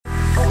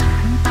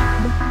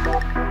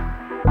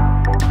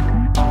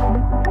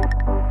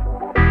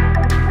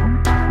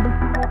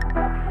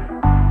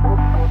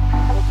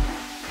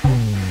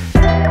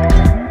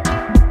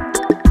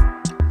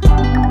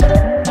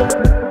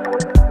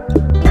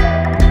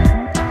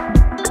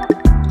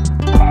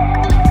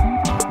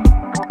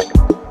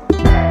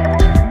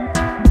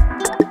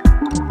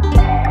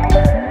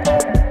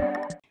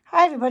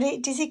everybody,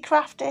 Dizzy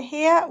Crafter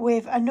here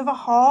with another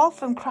haul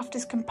from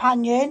Crafter's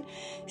Companion.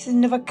 This is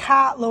another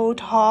Cartload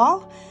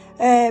haul,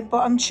 but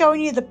I'm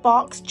showing you the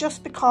box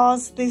just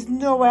because there's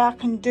no way I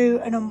can do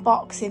an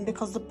unboxing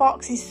because the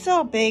box is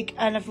so big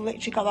and I've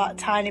literally got that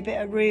tiny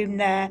bit of room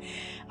there.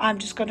 I'm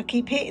just going to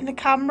keep hitting the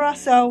camera,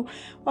 so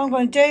what I'm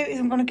going to do is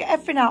I'm going to get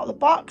everything out of the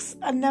box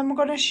and then we're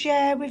going to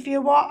share with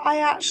you what I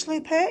actually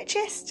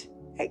purchased.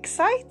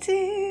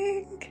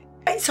 Exciting!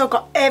 So I've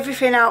got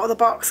everything out of the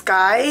box,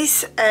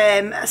 guys.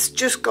 I'm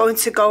just going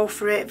to go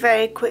through it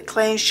very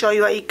quickly and show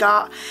you what you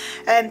got.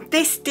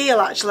 This deal,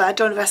 actually, I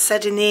don't know if I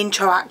said in the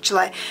intro,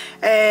 actually,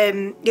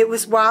 it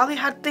was while they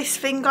had this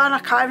thing on. I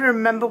can't even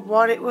remember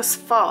what it was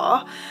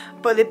for,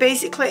 but they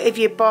basically, if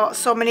you bought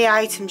so many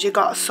items, you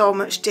got so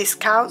much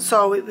discount.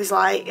 So it was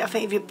like, I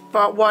think if you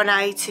bought one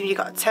item, you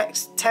got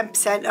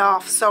 10%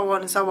 off, so on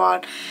and so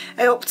on.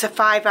 And up to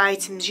 5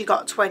 items, you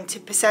got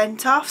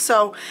 20% off.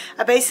 So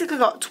I basically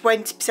got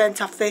 20%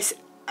 off this,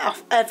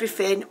 off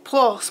everything,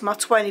 plus my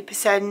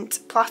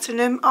 20%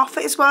 platinum off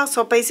it as well.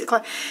 So basically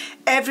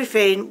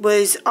everything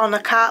was on a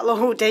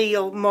Cartload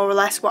deal, more or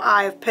less what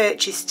I have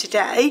purchased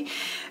today,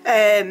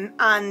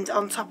 and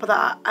on top of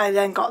that I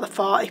then got the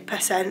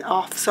 40%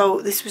 off.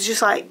 So this was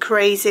just like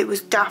crazy. It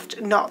was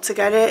daft not to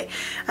get it,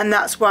 and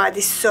that's why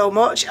there's so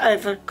much.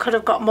 If I could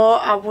have got more,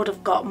 I would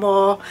have got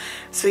more.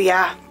 So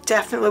yeah,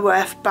 definitely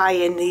worth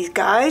buying these,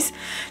 guys.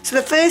 So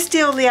the first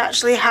deal they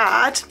actually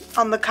had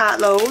on the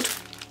Cartload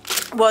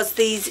was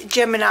these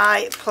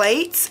Gemini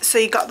plates. So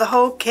you got the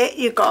whole kit.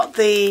 You got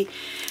the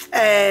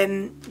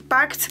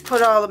bag to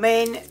put all them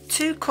in,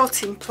 2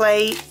 cutting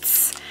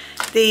plates,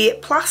 the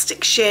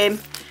plastic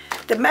shim,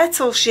 the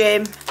metal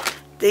shim,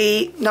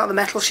 not the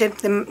metal shim,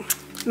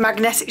 the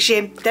magnetic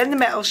shim, then the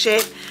metal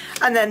shim,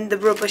 and then the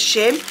rubber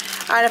shim.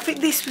 And I think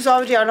this was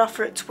already on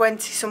offer at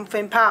 20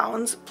 something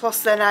pounds,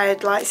 plus then I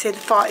had, like, say, the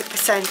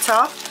 40%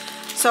 off.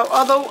 So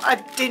although I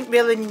didn't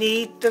really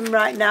need them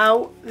right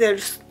now,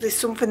 there's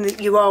something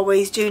that you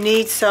always do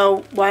need,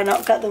 so why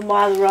not get them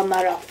while they're on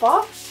their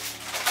offer.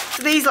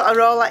 So these are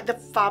all like the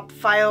fab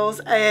files.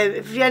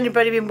 If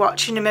anybody been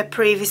watching in my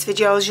previous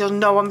videos, you'll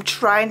know I'm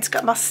trying to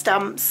get my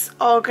stamps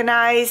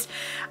organised,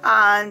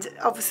 and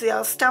obviously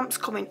our stamps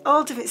come in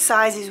all different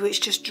sizes,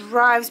 which just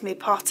drives me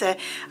potty,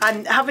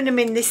 and having them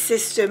in this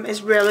system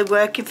is really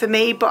working for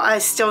me, but I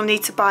still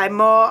need to buy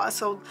more.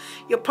 So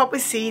you'll probably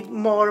see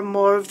more and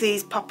more of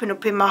these popping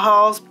up in my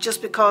hauls,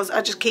 just because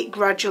I just keep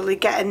gradually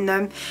getting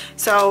them.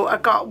 So I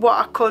got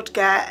what I could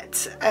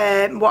get,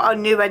 what I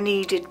knew I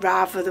needed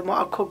rather than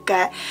what I could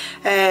get.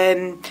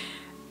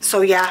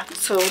 So yeah,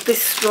 so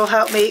this will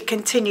help me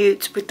continue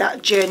with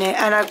that journey.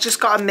 And I've just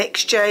got a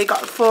mixture. You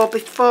got the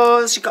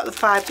 4x4s, you got the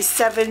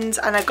 5x7s,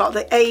 and I got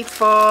the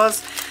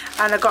A4s,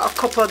 and I got a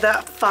couple of the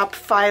fab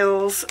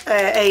files,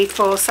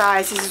 A4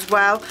 sizes as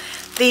well.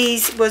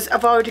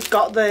 I've already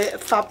got the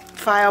fab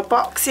file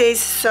boxes,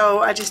 so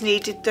I just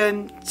needed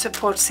them to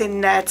put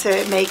in there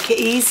to make it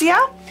easier.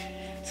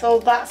 So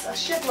that's a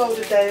shed load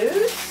of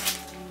those.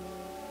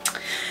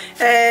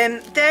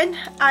 Then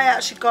I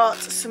actually got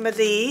some of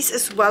these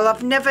as well.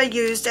 I've never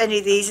used any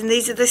of these, and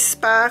these are the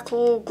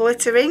sparkle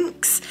glitter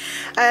inks.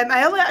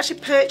 I only actually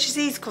purchased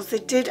these because they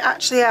did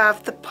actually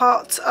have the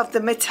pot of the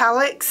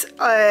metallics.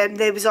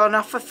 They was on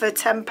offer for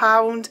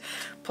 £10,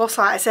 plus,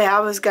 like I say, I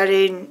was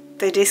getting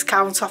the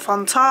discount off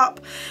on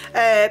top,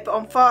 but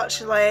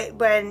unfortunately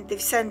when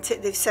they've sent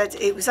it, they've said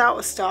it was out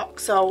of stock,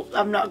 so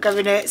I'm not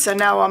giving it. So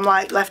now I'm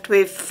like left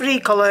with 3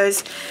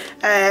 colours,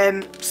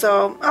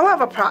 so I'll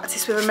have a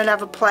practice with them and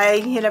have a play.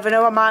 You never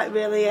know, I might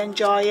really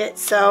enjoy it.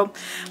 So,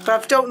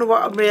 but I don't know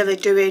what I'm really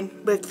doing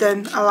with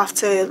them. I'll have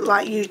to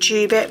like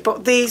YouTube it.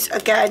 But these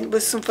again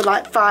was something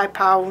like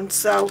 £5,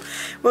 so it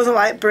wasn't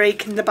like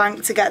breaking the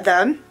bank to get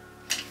them.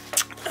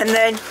 And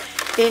then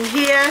in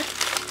here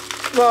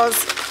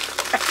was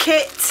a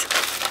kit.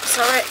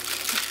 Sorry,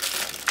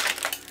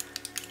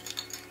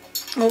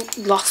 oh,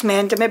 lost my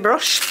end of my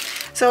brush.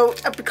 So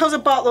because I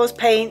bought those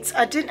paints,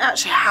 I didn't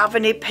actually have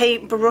any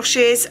paint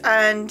brushes,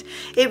 and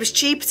it was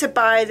cheaper to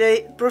buy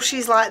the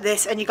brushes like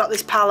this, and you got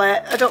this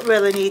palette. I don't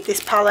really need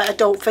this palette, I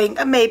don't think,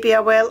 and maybe I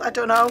will, I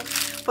don't know,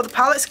 but the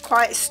palette's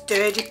quite a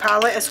sturdy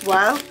palette as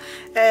well.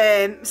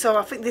 So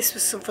I think this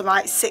was something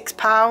like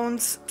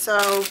 £6.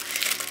 So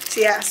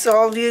yeah, so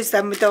I'll use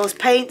them with those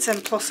paints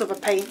and plus other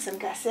paints, I'm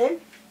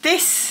guessing.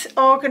 This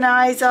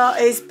organiser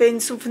has been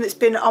something that's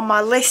been on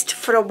my list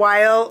for a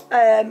while,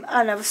 and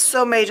I was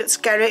so made up to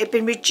get it. It had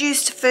been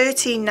reduced to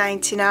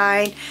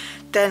 £13.99,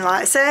 then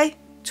like I say,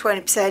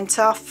 20%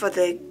 off for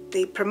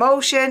the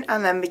promotion,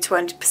 and then my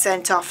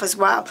 20% off as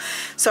well.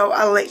 So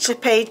I literally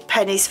paid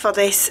pennies for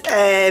this.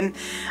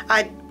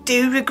 I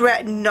do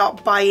regret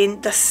not buying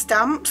the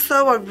stamps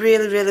though. I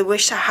really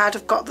wish I had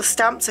have got the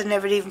stamps. I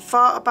never even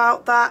thought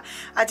about that.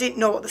 I didn't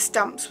know what the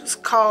stamps was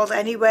called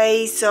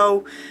anyway,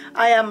 so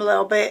I am a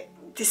little bit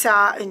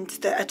disheartened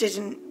that I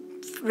didn't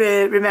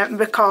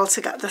recall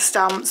to get the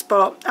stamps,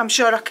 but I'm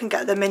sure I can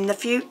get them in the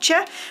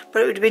future.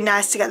 But it would be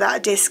nice to get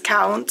that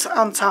discount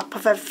on top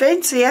of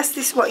everything. So yes,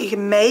 this is what you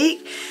can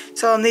make.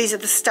 So and these are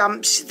the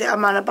stamps that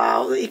I'm on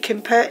about that you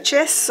can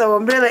purchase. So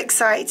I'm really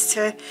excited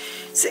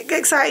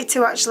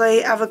to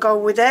actually have a go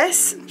with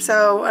this.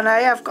 So, and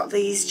I have got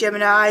these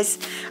Geminis,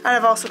 and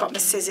I've also got my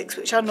Sizzix,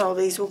 which I know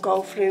these will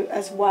go through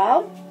as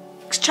well.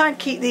 Let's try and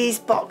keep these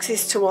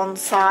boxes to one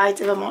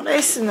side if I'm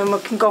honest, and then we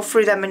can go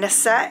through them in a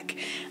sec.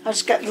 I'll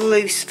just get the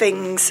loose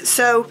things.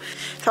 So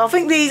I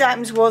think these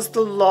items was the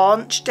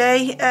launch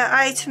day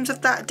items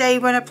of that day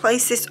when I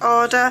placed this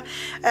order,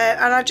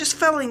 and I just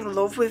fell in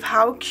love with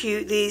how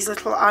cute these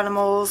little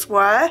animals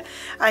were.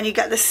 And you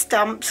get the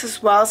stamps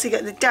as well, so you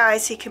get the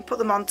dies, so you can put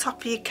them on top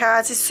of your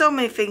cards. There's so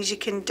many things you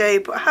can do,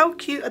 but how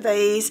cute are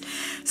these?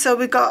 So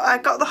I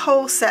got the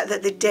whole set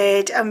that they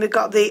did, and we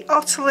got the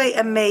utterly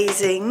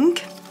amazing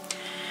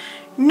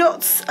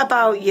Nuts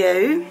About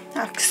You.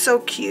 That's so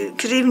cute.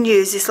 Could even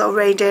use this little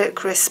reindeer at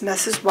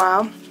Christmas as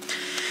well.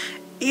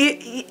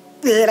 I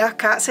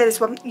can't say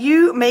this one.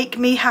 You Make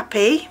Me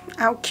Happy.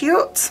 How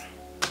cute.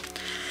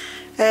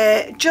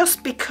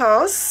 Just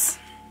Because.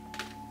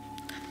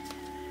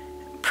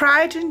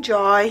 Pride and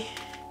Joy.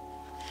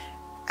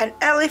 An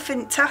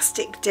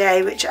Elephantastic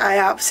Day, which I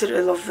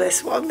absolutely love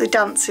this one. The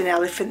dancing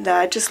elephant there.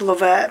 I just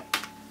love it.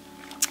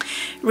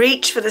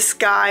 Reach for the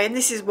Sky, and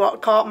this is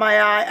what caught my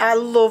eye. I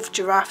love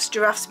giraffes.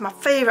 Giraffes are my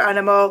favourite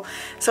animal,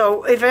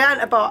 so if I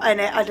hadn't bought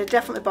any, I'd have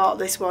definitely bought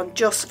this one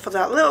just for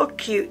that little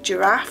cute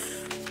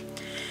giraffe.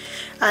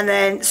 And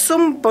then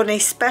Some Bunny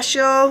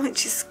Special,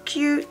 which is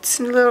cute,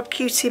 and a little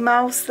cutie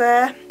mouse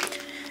there.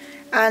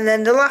 And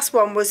then the last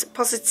one was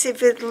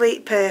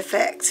Positively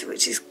Perfect,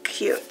 which is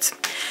cute.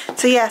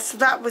 So yes, so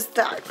that was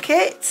that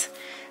kit.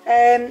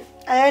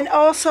 And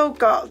also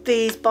got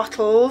these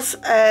bottles.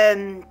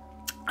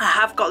 I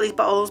have got these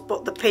bottles,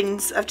 but the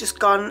pins have just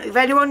gone. If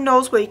anyone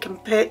knows where you can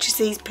purchase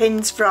these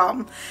pins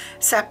from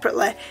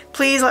separately,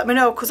 please let me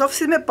know, because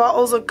obviously my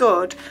bottles are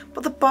good,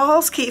 but the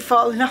balls keep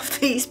falling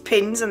off these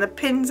pins, and the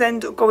pins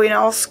end up going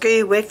all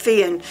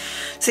skew-whiffy. And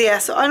so yeah,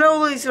 so I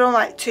know these are only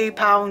like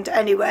 £2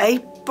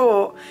 anyway,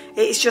 but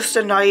it's just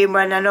annoying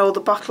when I know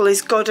the bottle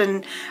is good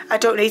and I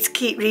don't need to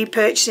keep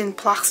repurchasing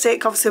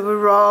plastic. Obviously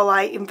we're all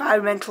like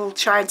environmental,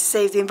 trying to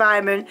save the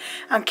environment,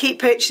 and keep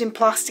purchasing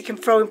plastic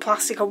and throwing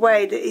plastic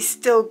away that is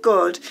still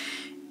good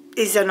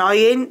is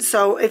annoying.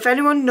 So if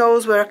anyone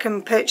knows where I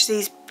can purchase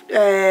these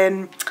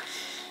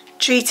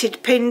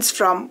treated pins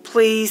from,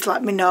 please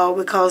let me know,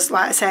 because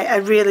like I say, I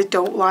really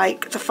don't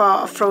like the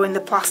thought of throwing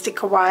the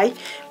plastic away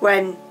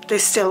when they're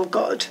still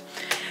good.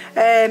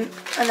 And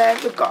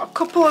then we've got a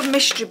couple of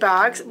mystery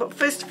bags, but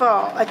first of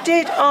all, I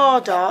did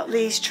order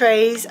these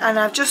trays, and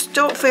I just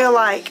don't feel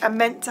like I'm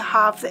meant to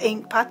have the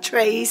ink pad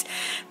trays,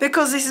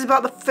 because this is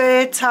about the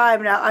third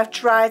time now I've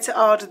tried to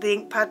order the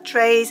ink pad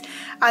trays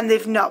and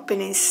they've not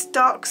been in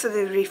stock, so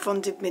they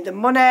refunded me the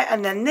money.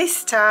 And then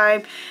this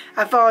time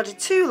I've ordered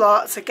 2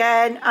 lots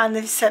again, and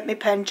they've sent me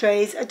pen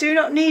trays. I do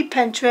not need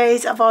pen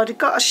trays. I've already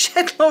got a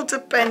shed load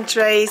of pen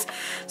trays,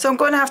 so I'm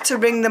going to have to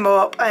ring them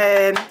up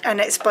and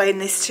explain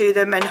this to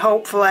them, and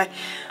hopefully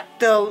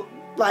they'll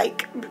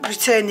like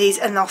return these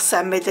and they'll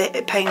send me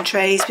the pen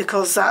trays,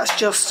 because that's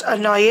just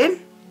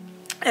annoying,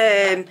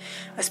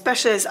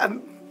 especially as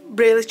I'm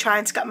really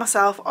trying to get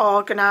myself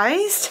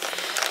organised.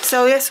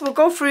 So yes, we'll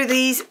go through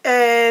these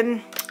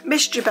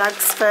mystery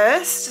bags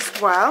first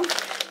as well.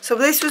 So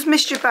this was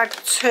mystery bag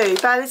 2.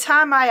 By the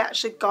time I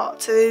actually got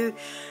to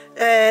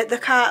the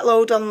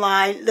Cartload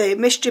online, the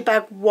mystery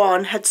bag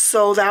 1 had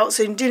sold out,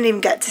 so you didn't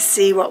even get to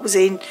see what was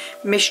in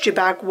mystery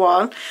bag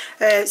 1.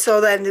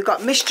 So then they've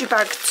got mystery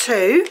bag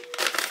 2.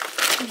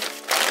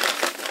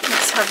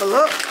 Let's have a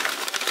look.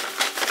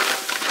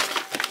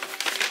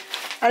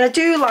 And I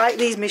do like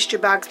these mystery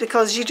bags,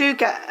 because you do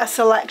get a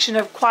selection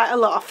of quite a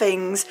lot of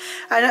things.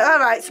 And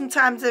alright,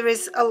 sometimes there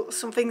is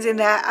some things in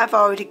there I've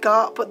already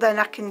got, but then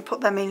I can put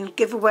them in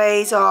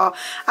giveaways. Or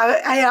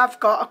I have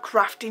got a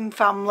crafting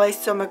family,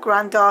 so my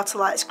granddaughter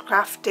likes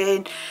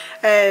crafting,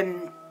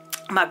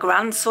 my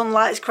grandson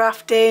likes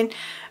crafting,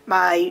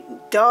 my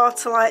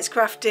daughter likes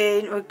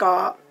crafting, we've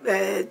got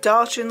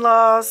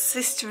daughter-in-laws,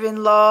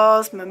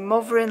 sister-in-laws, my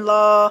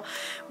mother-in-law.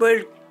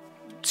 We're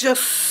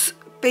just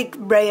big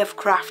array of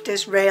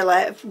crafters,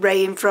 really,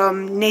 ranging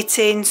from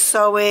knitting,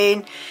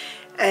 sewing,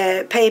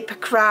 paper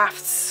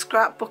crafts,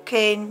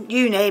 scrapbooking,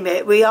 you name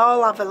it. We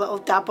all have a little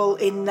dabble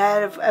in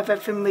there of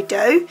everything we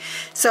do.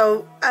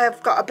 So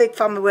I've got a big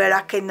family where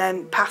I can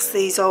then pass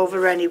these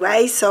over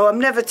anyway, so I'm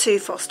never too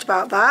fussed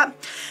about that.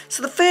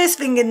 So the first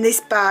thing in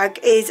this bag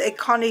is a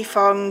Connie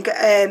Fong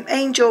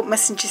Angel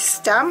Messenger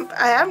stamp.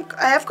 I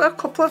have got a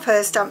couple of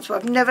her stamps,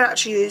 but I've never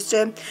actually used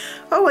them.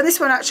 Oh, and this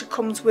one actually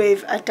comes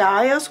with a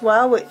die as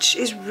well, which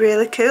is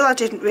really cool. I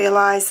didn't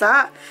realise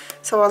that,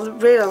 so I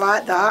really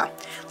like that.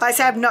 Like I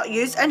said, I've not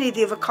used any of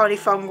the other Connie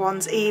Fong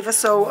ones either,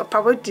 so I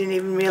probably didn't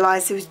even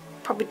realise there was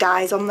probably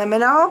dies on them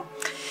and all.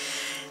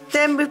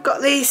 Then we've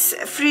got this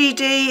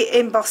 3D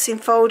embossing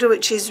folder,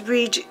 which is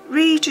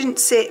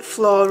Regency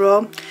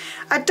Floral.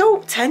 I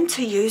don't tend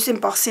to use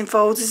embossing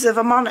folders, if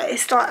I'm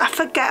honest. Like, I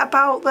forget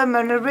about them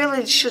and I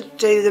really should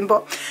do them,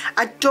 but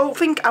I don't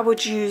think I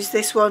would use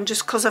this one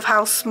just because of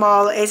how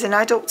small it is, and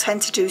I don't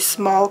tend to do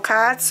small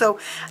cards, so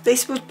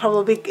this would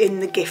probably be in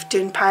the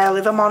gifting pile,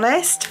 if I'm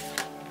honest.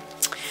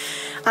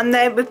 And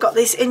then we've got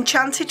this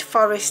Enchanted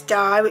Forest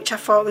die, which I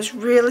thought was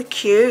really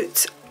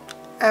cute.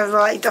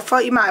 I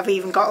thought you might have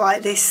even got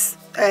like this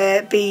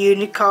bee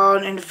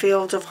unicorn in a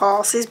field of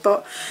horses,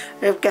 but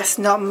I guess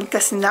not. I'm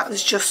guessing that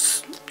was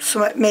just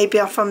some, maybe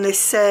from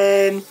this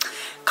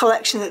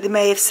collection that they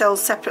may have sold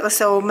separately,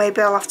 so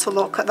maybe I'll have to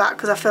look at that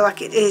because I feel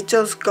like it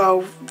does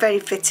go very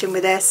fitting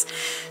with this.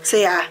 So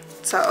yeah,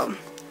 so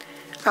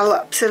I'll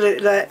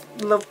absolutely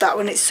love that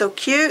one, it's so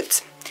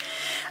cute.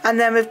 And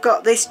then we've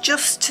got this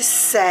Just to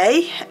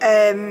Say,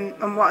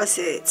 and what is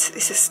it?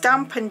 It's a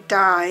stamp and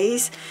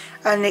dies,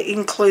 and it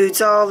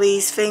includes all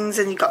these things,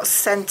 and you've got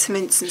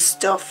sentiments and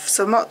stuff,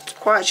 so I'm not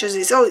quite sure.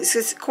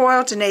 It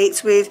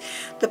coordinates with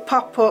the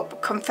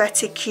pop-up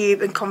confetti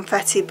cube and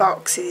confetti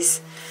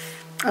boxes.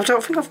 I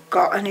don't think I've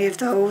got any of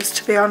those,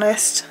 to be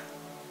honest.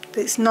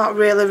 It's not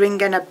really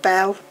ringing a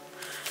bell,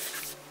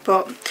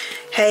 but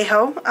hey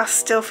ho, I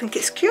still think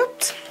it's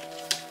cute.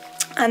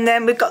 And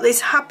then we've got this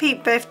Happy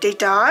Birthday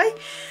die,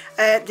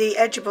 the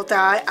edgeable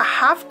die. I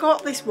have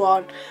got this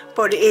one,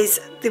 but it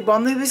is the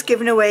one that was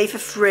given away for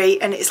free,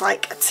 and it's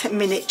like a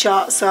 10-minute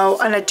chart,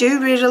 so, and I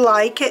do really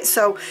like it,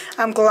 so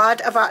I'm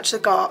glad I've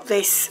actually got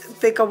this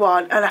bigger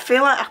one. And I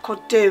feel like I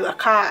could do a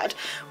card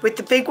with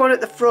the big one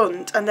at the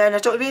front, and then I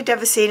don't know if you'd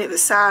ever seen it, but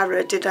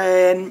Sara did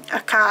a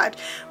card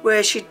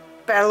where she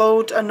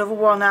bellowed another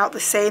one out the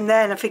same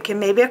there, and I'm thinking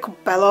maybe I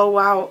could bellow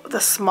out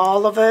the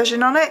smaller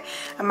version on it.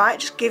 I might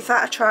just give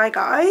that a try,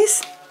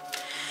 guys.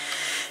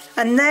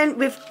 And then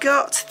we've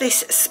got this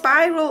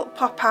spiral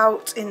pop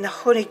out in the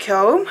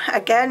honeycomb.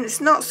 Again,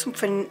 it's not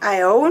something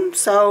I own,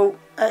 so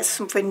it's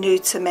something new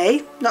to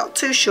me. Not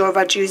too sure if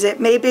I'd use it.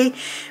 Maybe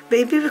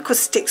we could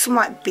stick some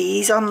like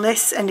bees on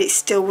this and it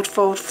still would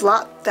fold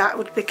flat. That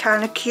would be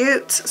kind of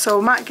cute, so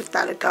I might give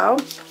that a go.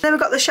 Then we've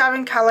got the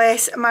Sharon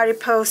Callis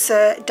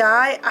Mariposa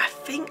die. I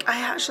think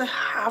I actually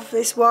have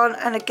this one,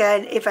 and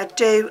again, if I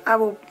do, I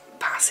will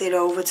pass it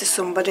over to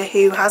somebody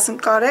who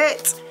hasn't got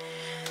it.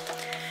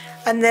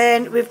 And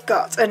then we've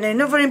got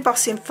another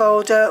embossing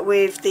folder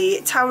with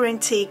the Towering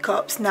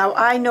Teacups. Now,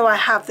 I know I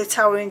have the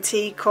Towering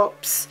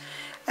Teacups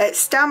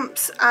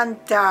stamps and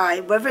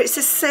die. Whether it's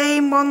the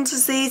same ones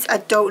as these, I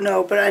don't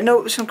know, but I know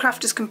it was from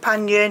Crafter's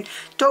Companion.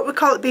 Don't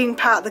recall it being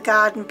part of the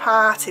garden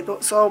party,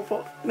 but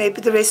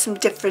maybe there is some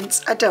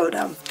difference, I don't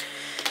know.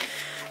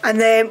 And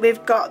then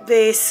we've got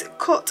this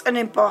cut and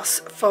emboss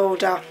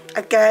folder.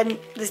 Again,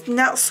 this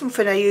not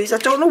something I use. I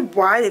don't know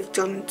why they've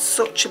done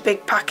such a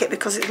big packet,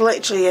 because it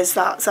literally is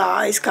that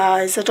size,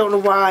 guys. I don't know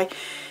why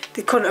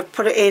they couldn't have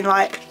put it in,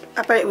 like,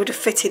 I bet it would have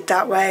fitted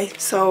that way.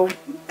 So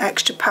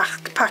extra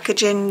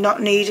packaging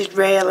not needed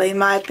really, in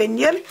my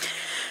opinion.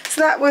 So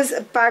that was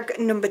bag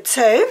number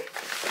 2.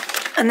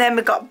 And then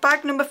we got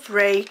bag number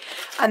 3,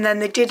 and then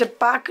they did a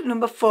bag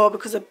number 4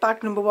 because the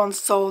bag number 1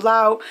 sold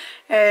out.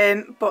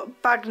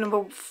 But bag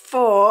number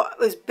 4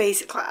 was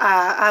basically,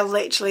 I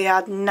literally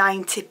had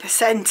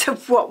 90%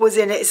 of what was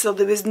in it, so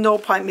there was no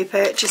point me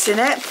purchasing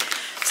it.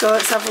 So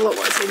let's have a look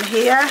what's in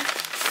here.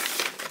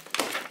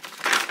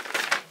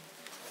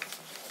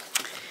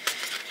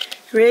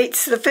 Right,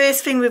 so the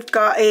first thing we've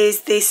got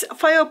is this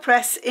foil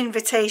press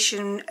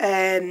invitation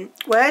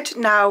word.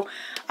 Now,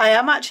 I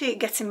am actually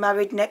getting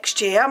married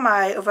next year.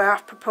 My other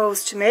half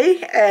proposed to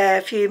me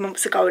a few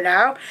months ago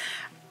now,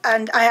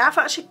 and I have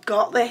actually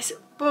got this,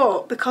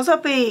 but because I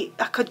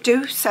could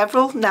do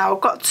several now.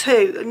 I've got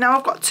 2. Now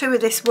I've got 2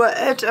 of this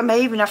word. I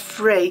may even have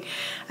 3,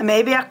 and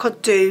maybe I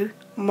could do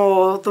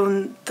more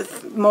than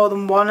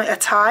one at a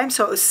time,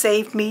 so it would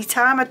save me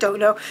time. I don't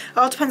know. It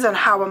all depends on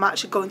how I'm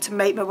actually going to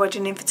make my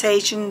wedding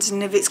invitations,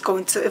 and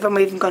if I'm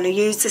even going to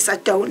use this, I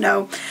don't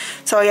know.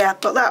 So yeah,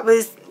 but that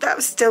was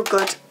still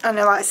good. And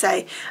like I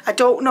say, I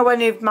don't know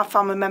any of my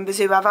family members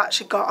who have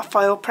actually got a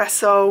foil press,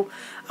 so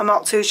I'm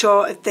not too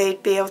sure if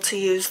they'd be able to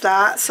use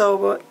that,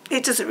 so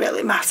it doesn't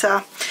really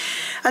matter.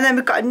 And then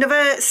we've got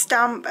another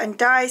stamp and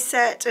die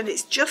set, and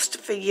it's just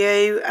for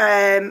you,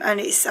 and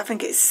I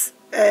think it's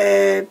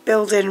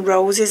building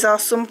roses or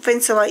something.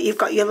 So like, you've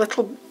got your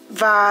little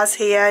vase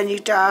here and you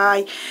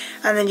die,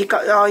 and then you've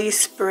got all your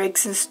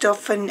sprigs and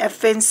stuff and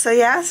everything. So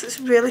yes, it's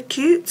really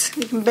cute.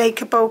 You can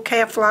make a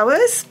bouquet of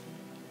flowers.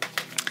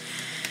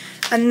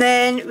 And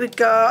then we've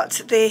got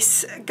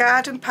this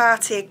garden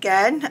party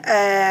again,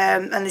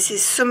 and this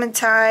is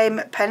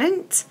summertime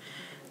pennant.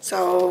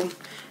 So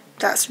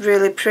that's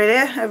really pretty.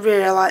 I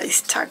really like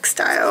this tag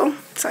style,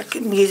 so I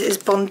can use it as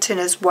bunting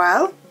as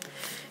well.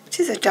 It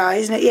is a die,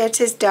 isn't it? Yeah,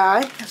 it is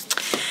die.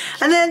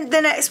 And then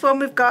the next one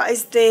we've got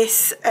is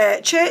this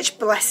Church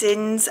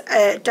Blessings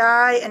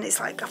die, and it's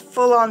like a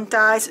full-on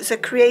die. So it's a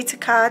creator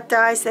card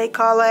die, as they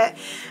call it.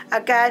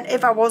 Again,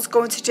 if I was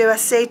going to do a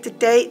save the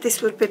date,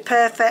 this would be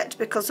perfect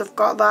because I've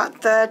got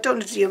that there. Don't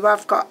know if you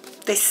have got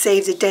this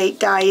save the date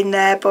die in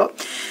there,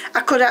 but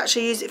I could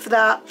actually use it for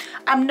that.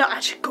 I'm not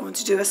actually going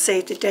to do a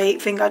save the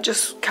date thing. I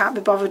just can't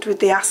be bothered with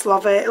the hassle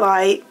of it.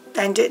 Like,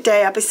 end of the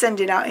day, I'll be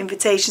sending out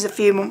invitations a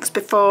few months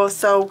before,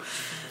 so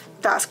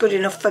that's good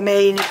enough for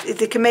me. And if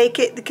they can make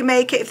it, they can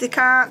make it. If they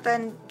can't,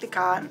 then they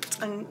can't.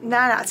 And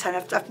 9 out of 10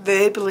 I've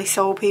verbally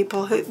sold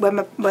people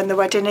when the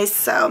wedding is.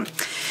 So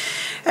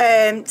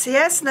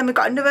yes, and then we've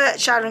got another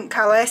Sharon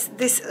Callis.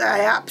 This,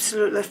 I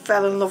absolutely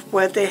fell in love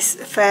with this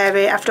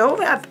fairy. I don't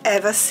think I've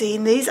ever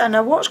seen these, and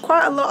I watched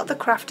quite a lot of the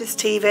Crafters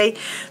TV,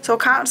 so I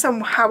can't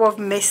understand how I've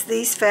missed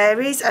these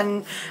fairies.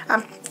 And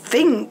I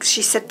think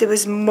she said there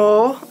was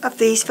more of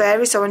these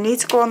fairies, so I need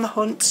to go on the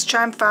hunt to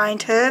try and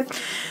find her.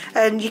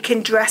 And you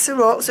can dress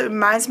her up, so it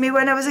reminds me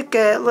when I was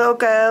a little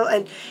girl,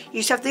 and you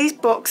used to have these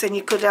books, and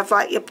you could have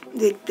like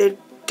the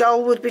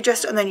doll would be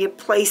dressed up, and then you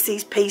place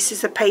these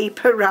pieces of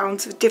paper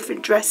around with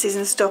different dresses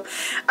and stuff,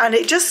 and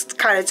it just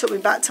kind of took me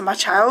back to my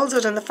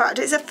childhood and the fact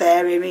it's a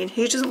fairy. I mean,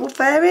 who doesn't love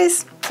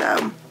fairies?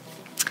 So,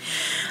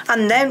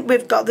 and then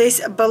we've got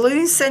this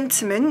Balloon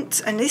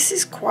Sentiment, and this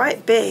is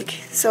quite big,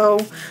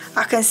 so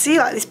I can see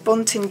like this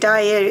bunting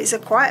die here. It's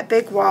quite a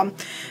big one.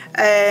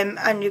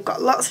 And you've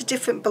got lots of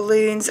different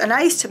balloons, and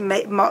I used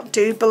to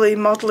do balloon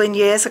modelling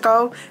years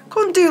ago.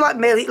 Couldn't do like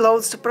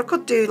loads of stuff, but I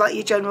could do like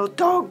your general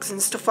dogs and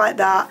stuff like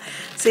that.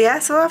 So yeah,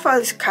 so I thought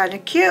it was kind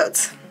of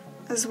cute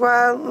as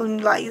well,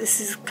 and like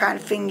this is the kind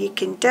of thing you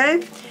can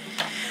do.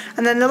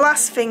 And then the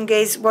last thing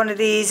is one of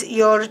these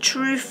You're a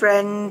True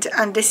Friend,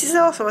 and this is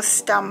also a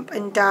stamp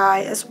and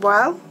die as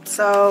well.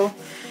 So,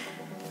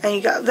 and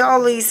you got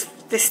all these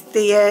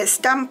the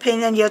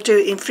stamping, and you'll do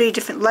it in 3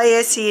 different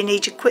layers, so you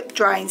need your quick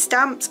drying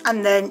stamps,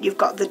 and then you've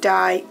got the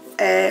die.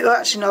 Well,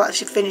 actually no, that's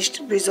your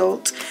finished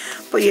result,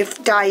 but your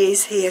die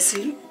is here.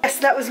 So yes,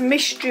 that was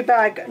mystery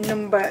bag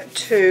number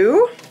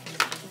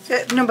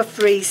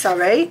 3,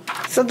 sorry.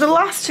 So the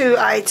last 2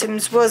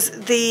 items was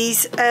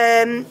these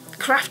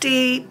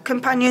Crafty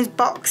Companions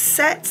box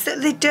sets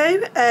that they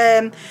do,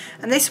 and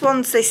this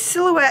one's the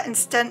silhouette and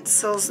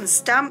stencils and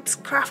stamps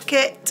craft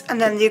kit,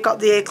 and then you've got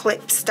the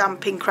eclipse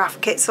stamping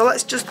craft kit. So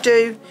let's just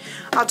do,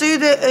 I'll do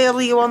the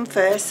earlier one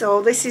first.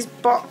 So this is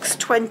box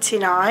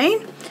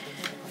 29.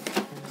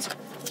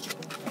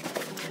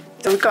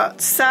 So we've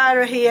got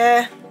Sara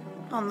here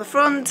on the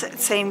front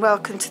saying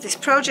welcome to this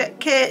project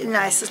kit, a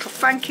nice little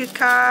thank you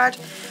card,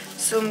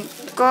 some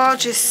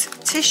gorgeous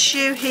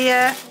tissue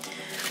here,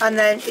 and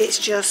then it's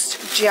just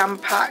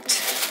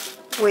jam-packed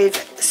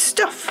with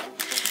stuff.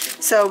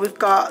 So we've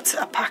got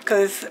a pack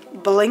of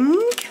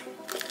bling,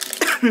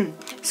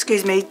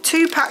 excuse me,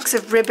 2 packs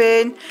of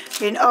ribbon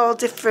in all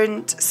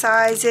different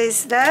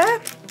sizes there,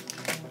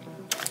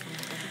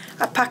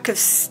 a pack of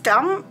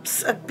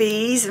stamps of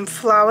bees and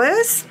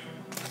flowers,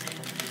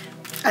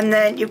 and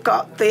then you've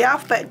got the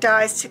alphabet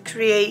dies to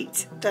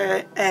create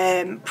the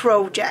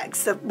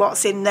projects of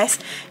what's in this.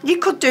 You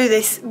could do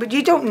this, but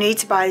you don't need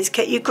to buy this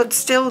kit. You could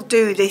still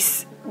do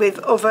this with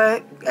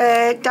other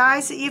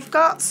dies that you've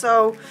got.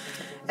 So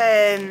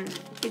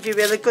if you're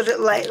really good at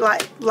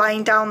like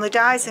laying down the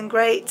dies, then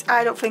great.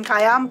 I don't think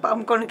I am, but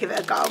I'm going to give it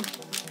a go.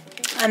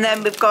 And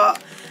then we've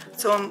got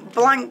some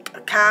blank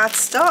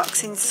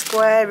cardstocks in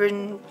square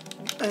and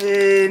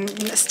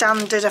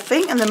standard, I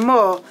think, and then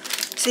more.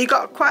 So you've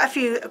got quite a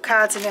few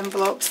cards and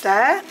envelopes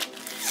there.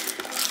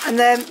 And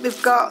then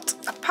we've got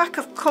a pack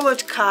of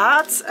coloured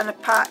cards and a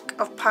pack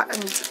of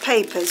patterned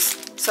papers.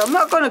 So I'm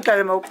not going to get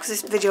them up because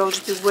this video will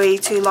just be way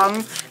too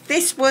long.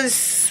 This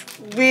was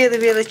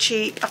really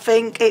cheap. I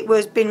think it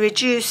was been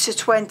reduced to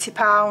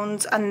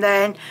 £20, and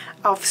then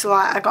obviously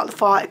I got the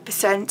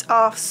 40%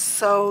 off,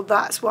 so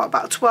that's what,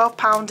 about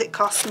 £12 it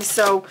cost me.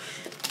 So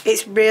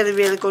it's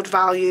really good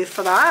value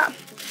for that.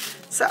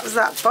 So that was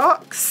that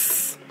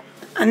box.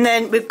 And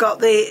then we've got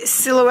the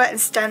silhouette and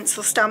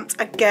stencil stamps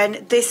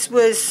again. This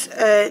was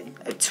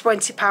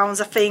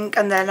 £20 I think,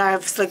 and then I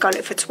obviously got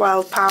it for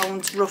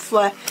 £12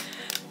 roughly.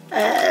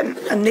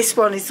 And this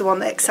one is the one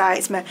that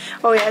excites me.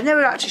 Oh yeah, I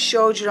never actually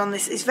showed you on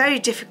this. It's very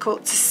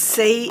difficult to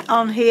see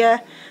on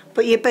here,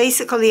 but you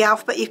basically the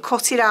alphabet, you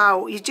cut it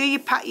out. You do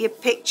your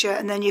picture,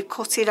 and then you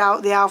cut it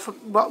out the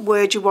alphabet, what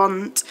word you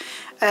want,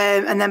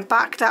 and then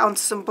back that onto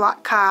some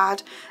black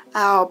card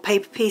or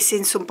paper piece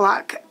in some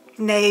black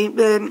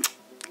name.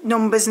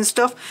 Numbers and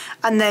stuff,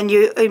 and then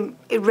you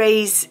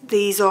erase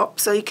these up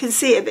so you can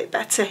see it a bit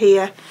better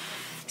here.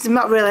 I'm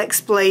not really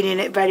explaining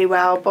it very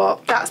well,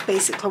 but that's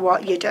basically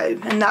what you do,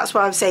 and that's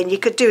why I'm saying you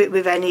could do it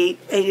with any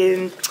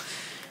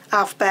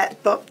alphabet,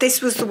 but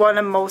this was the one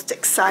I'm most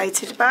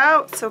excited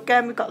about. So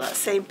again, we've got that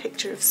same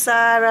picture of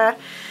Sara,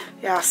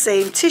 yeah,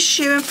 same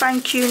tissue and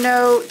thank you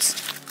note.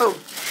 Oh,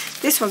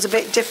 this one's a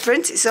bit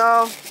different. It's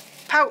all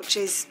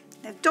pouches.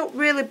 I don't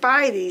really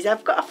buy these.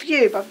 I've got a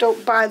few, but I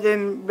don't buy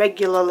them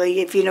regularly,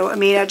 if you know what I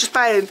mean. I just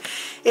buy them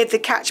if they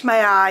catch my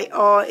eye,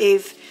 or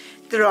if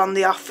they're on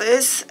the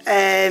offers,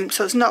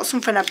 so it's not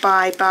something I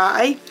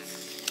buy.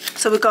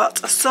 So we've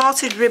got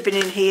assorted ribbon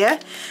in here.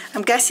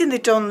 I'm guessing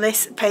they've done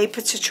this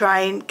paper to try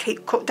and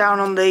cut down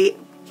on the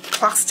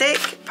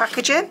plastic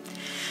packaging.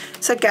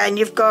 So again,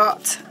 you've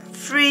got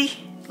 3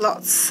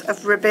 lots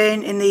of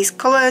ribbon in these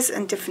colours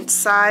and different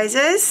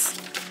sizes.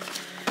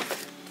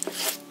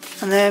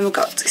 And then we've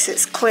got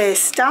this clear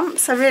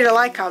stamps. I really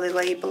like how they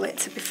label it,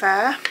 to be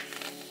fair.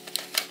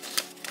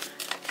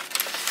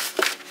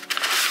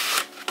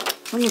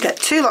 And you get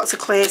 2 lots of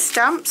clear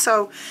stamps.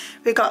 So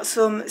we've got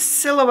some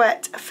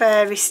silhouette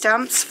fairy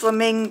stamps,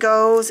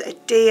 flamingos, a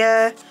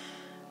deer,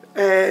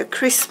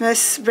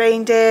 Christmas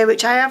reindeer,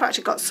 which I have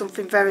actually got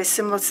something very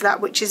similar to that,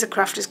 which is a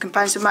Crafter's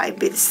Companion, so it might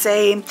be the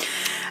same.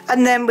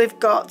 And then we've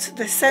got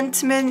the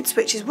sentiments,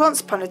 which is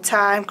once upon a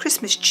time,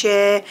 Christmas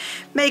cheer,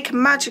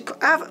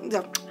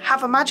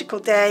 have a magical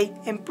day,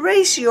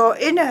 embrace your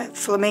inner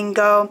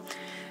flamingo,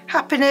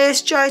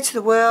 happiness, joy to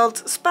the world,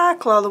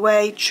 sparkle all the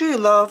way, true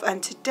love,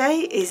 and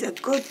today is a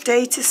good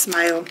day to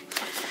smile.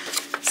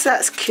 So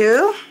that's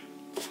cool.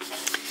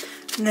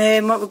 And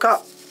then what we've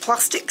got,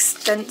 plastic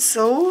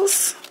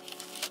stencils.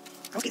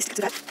 So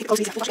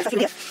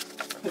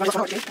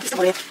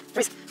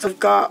we've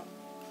got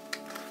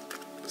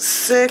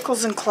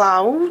circles and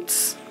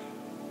clouds.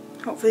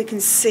 Hopefully you can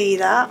see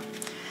that.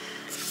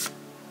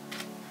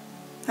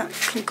 That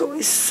can go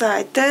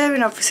inside there,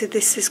 and obviously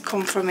this has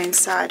come from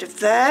inside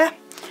of there.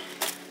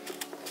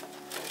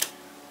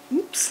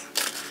 Oops.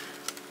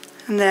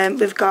 And then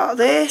we've got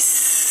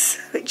this,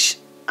 which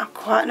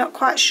I'm not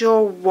quite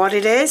sure what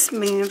it is. I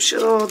mean, I'm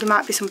sure there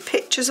might be some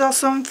pictures or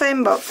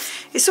something, but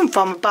it's some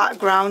form of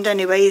background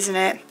anyway, isn't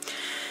it?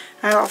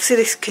 And obviously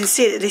you can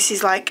see that this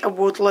is like a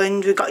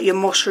woodland. We've got your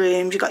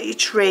mushrooms, you've got your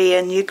tree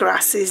and your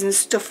grasses and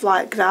stuff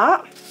like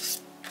that.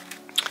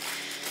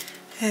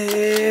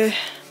 And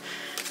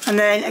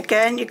then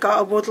again, you've got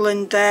a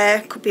woodland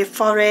there, could be a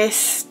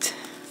forest.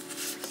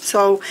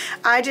 So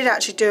I did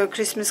actually do a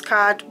Christmas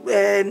card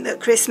at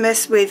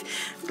Christmas with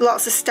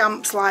lots of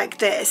stamps like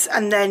this,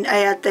 and then I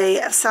had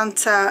the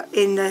Santa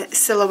in the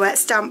silhouette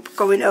stamp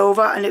going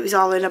over, and it was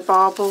all in a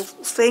bauble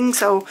thing,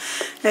 so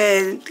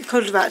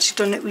could have actually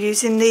done it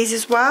using these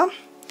as well.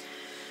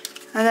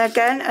 And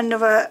again,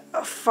 another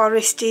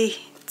foresty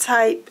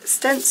type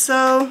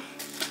stencil.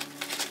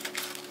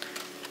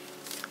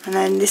 And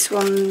then this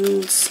one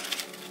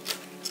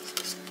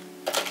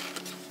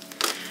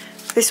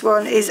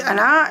is an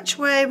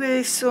archway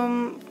with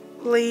some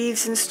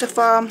leaves and stuff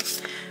on,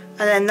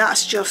 and then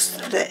that's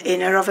just the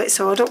inner of it,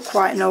 so I don't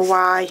quite know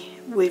why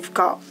we've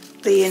got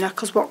the inner,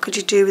 because what could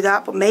you do with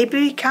that? But maybe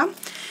you can,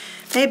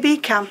 maybe you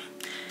can.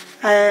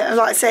 Like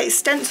I say,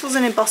 stencils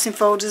and embossing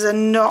folders are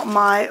not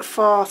my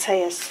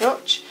forte as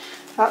such.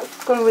 I'm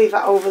going to leave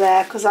that over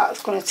there because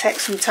that's going to take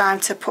some time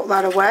to put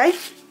that away.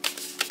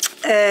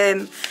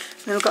 Then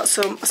we've got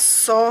some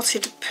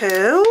assorted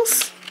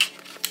pearls.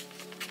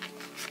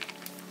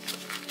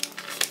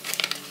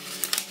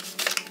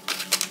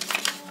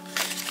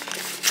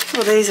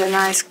 Oh, these are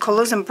nice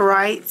colours and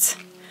bright,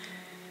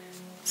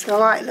 so I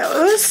like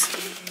those.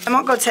 I'm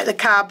not going to take the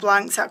card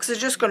blanks out because they're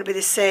just going to be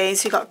the same.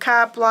 So you've got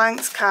card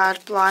blanks,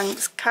 card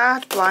blanks,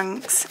 card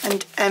blanks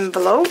and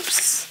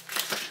envelopes.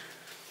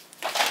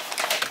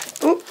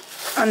 Oh,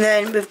 and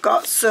then we've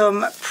got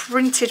some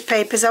printed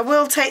papers. I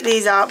will take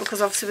these out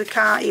because obviously we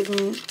can't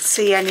even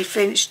see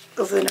anything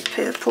other than a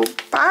purple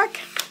bag.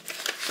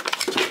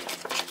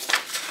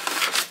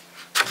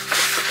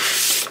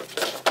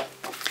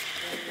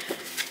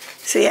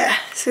 So yeah,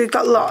 so we've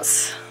got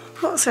lots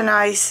of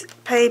nice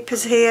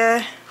papers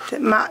here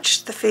that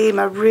match the theme.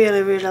 I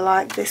really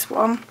like this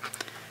one.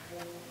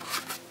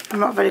 I'm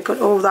not very good.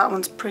 Oh, that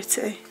one's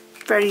pretty.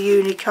 Very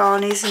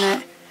unicorn, isn't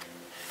it?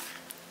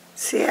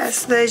 So yeah,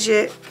 so there's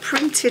your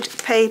printed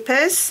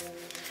papers.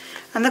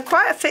 And they're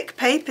quite a thick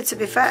paper, to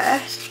be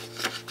fair.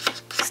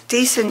 It's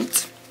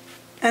decent.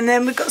 And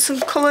then we've got some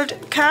coloured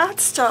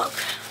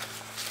cardstock.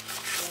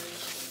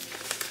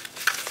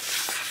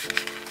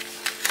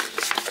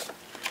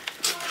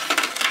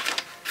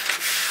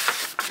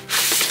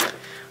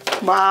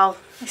 Wow,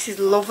 this is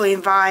lovely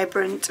and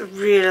vibrant. I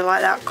really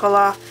like that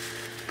colour.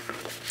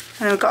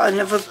 And we've got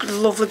another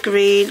lovely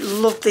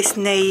green. Love this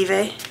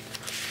navy.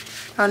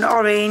 An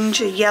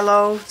orange, a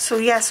yellow. So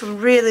yeah, some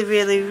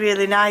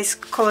really nice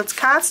coloured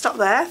cardstock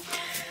there.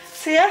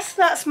 So yes,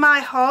 that's my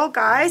haul,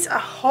 guys. I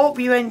hope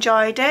you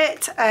enjoyed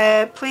it.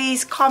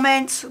 Please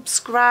comment,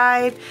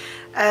 subscribe.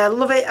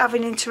 Love it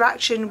having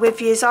interaction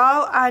with you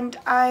all, and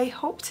I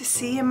hope to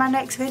see you in my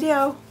next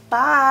video.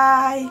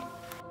 Bye.